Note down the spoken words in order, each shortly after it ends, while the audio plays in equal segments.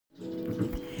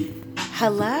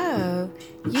Hello,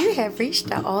 you have reached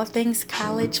the All Things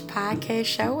College podcast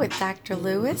show with Dr.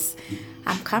 Lewis.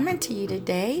 I'm coming to you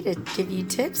today to give you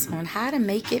tips on how to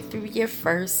make it through your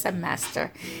first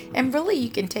semester. And really, you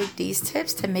can take these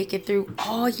tips to make it through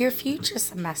all your future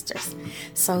semesters.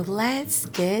 So let's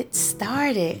get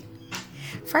started.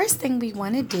 First thing we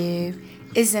want to do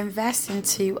is invest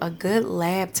into a good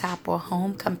laptop or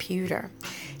home computer.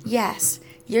 Yes,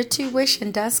 your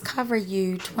tuition does cover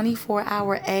you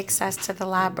 24-hour access to the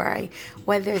library,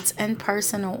 whether it's in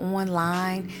person or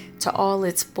online, to all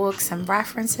its books and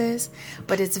references.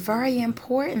 But it's very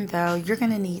important, though, you're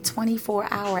going to need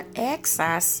 24-hour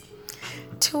access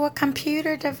to a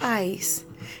computer device.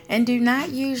 And do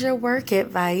not use your work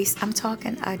device. I'm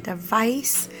talking a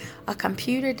device, a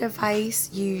computer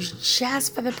device used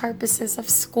just for the purposes of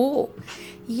school.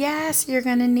 Yes, you're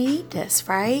going to need this,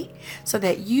 right? So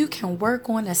that you can work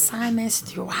on assignments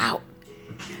throughout.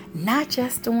 Not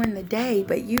just during the day,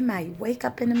 but you might wake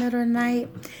up in the middle of the night,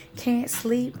 can't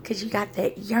sleep because you got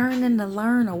that yearning to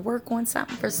learn or work on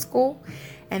something for school.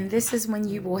 And this is when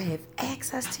you will have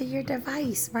access to your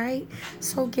device, right?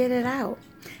 So get it out.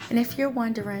 And if you're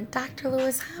wondering, Dr.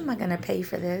 Lewis, how am I going to pay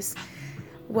for this?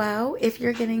 Well, if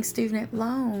you're getting student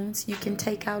loans, you can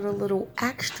take out a little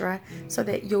extra so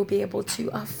that you'll be able to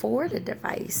afford a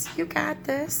device. You got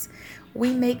this.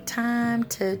 We make time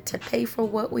to pay for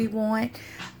what we want,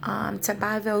 to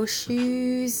buy those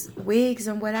shoes, wigs,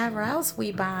 and whatever else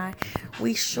we buy.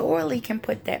 We surely can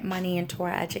put that money into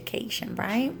our education,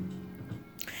 right?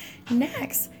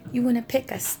 Next, you want to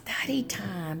pick a study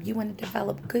time. You want to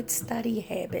develop good study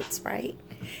habits, right?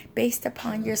 Based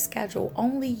upon your schedule,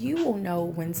 only you will know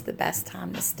when's the best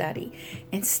time to study,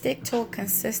 and stick to a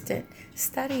consistent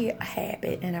study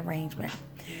habit and arrangement.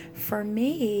 For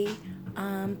me,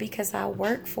 because I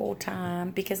work full time,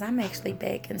 because I'm actually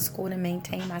back in school to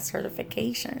maintain my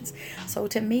certifications. So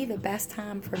to me, the best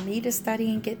time for me to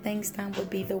study and get things done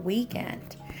would be the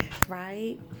weekend,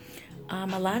 right?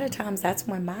 A lot of times that's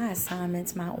when my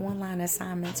online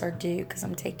assignments are due because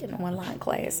I'm taking online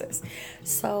classes.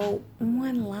 So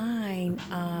online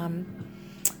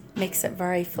makes it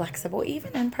very flexible.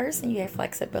 Even in person, you have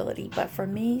flexibility. But for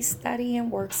me, studying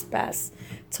works best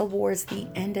towards the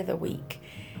end of the week.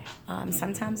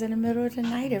 Sometimes in the middle of the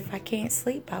night, if I can't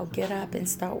sleep, I'll get up and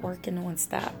start working on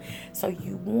stuff. So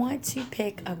you want to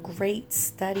pick a great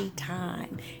study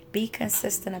time. Be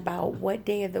consistent about what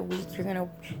day of the week you're going to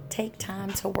take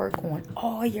time to work on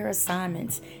all your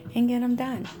assignments and get them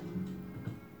done.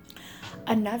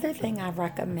 Another thing I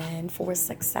recommend for a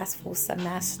successful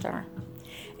semester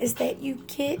is that you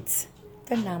get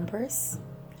the numbers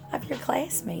of your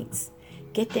classmates.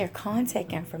 Get their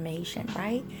contact information,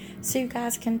 right? So you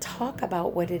guys can talk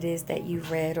about what it is that you've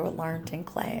read or learned in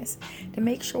class to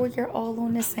make sure you're all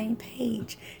on the same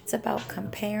page. It's about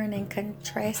comparing and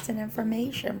contrasting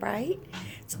information, right?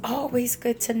 It's always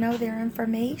good to know their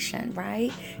information,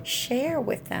 right? Share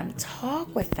with them,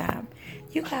 talk with them.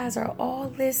 You guys are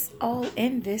all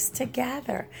in this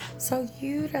together. So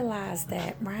utilize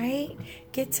that, right?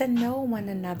 Get to know one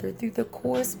another through the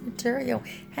course material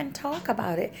and talk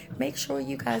about it. Make sure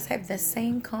you guys have the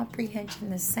same comprehension,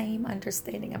 the same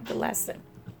understanding of the lesson.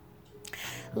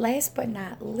 Last but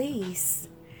not least,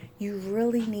 you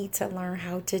really need to learn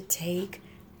how to take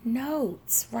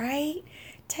notes, right?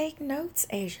 Take notes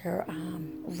as you're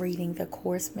reading the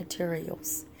course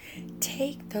materials.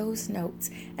 Take those notes,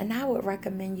 and I would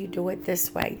recommend you do it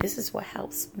this way. This is what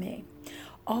helps me.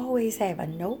 Always have a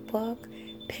notebook,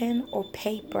 pen or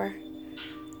paper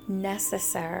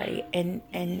necessary and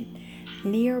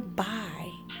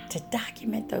nearby to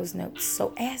document those notes.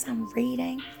 So as I'm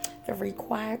reading the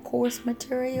required course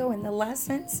material and the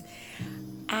lessons,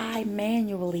 I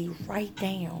manually write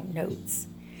down notes.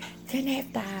 Then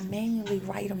after I manually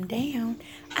write them down,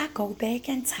 I go back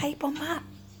and type them up.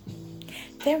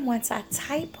 Then once I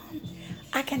type them,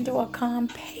 I can do a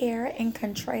compare and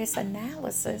contrast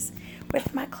analysis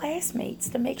with my classmates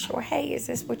to make sure, hey, is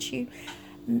this what you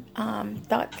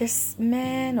thought this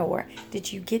meant, or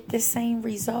did you get the same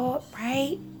result,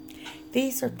 right?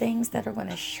 These are things that are going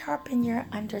to sharpen your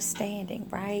understanding,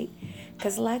 right?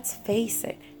 Because let's face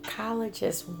it, college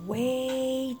is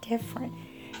way different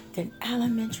than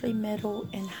elementary, middle,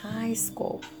 and high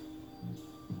school.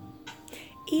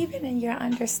 Even in your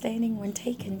understanding when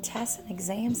taking tests and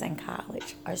exams in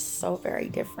college are so very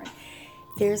different.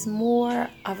 There's more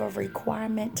of a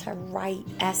requirement to write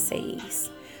essays.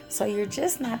 So you're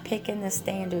just not picking the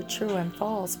standard true and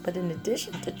false, but in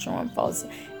addition to true and false,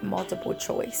 multiple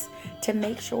choice. To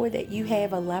make sure that you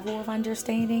have a level of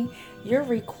understanding, you're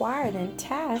required in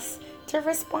tests to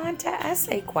respond to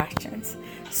essay questions.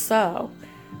 So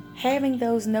having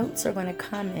those notes are going to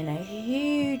come in a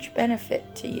huge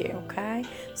benefit to you, okay?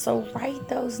 So write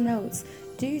those notes.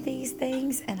 Do these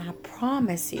things, and I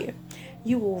promise you,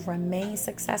 you will remain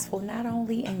successful not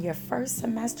only in your first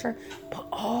semester, but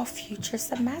all future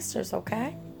semesters,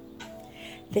 okay?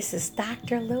 This is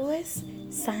Dr. Lewis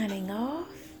signing off.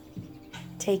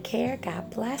 Take care.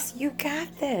 God bless. You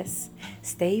got this.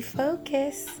 Stay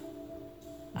focused.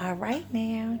 All right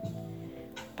now.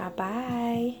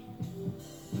 Bye-bye.